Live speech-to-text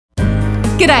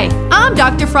G'day, I'm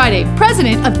Dr. Friday,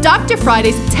 president of Dr.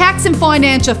 Friday's Tax and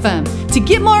Financial Firm. To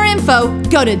get more info,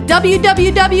 go to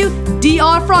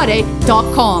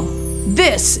www.drfriday.com.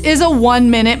 This is a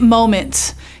 1-minute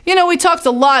moment. You know, we talked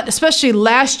a lot, especially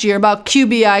last year, about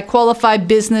QBI, qualified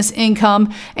business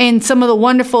income, and some of the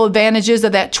wonderful advantages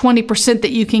of that 20% that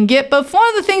you can get. But one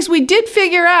of the things we did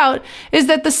figure out is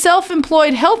that the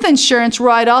self-employed health insurance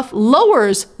write-off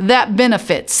lowers that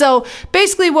benefit. So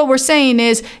basically what we're saying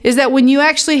is that when you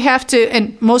actually have to,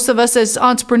 and most of us as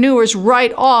entrepreneurs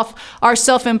write off our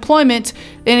self-employment,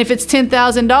 and if it's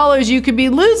 $10,000, you could be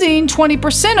losing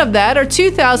 20% of that, or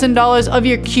 $2,000 of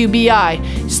your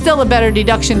QBI. Still a better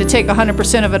deduction to take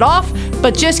 100% of it off,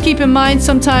 but just keep in mind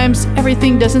sometimes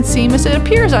everything doesn't seem as it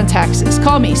appears on taxes.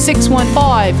 Call me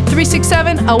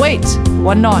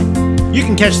 615-367-0819. You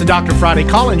can catch the Dr. Friday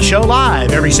call-in show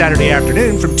live every Saturday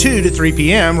afternoon from 2 to 3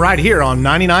 p.m. right here on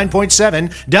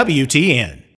 99.7 WTN.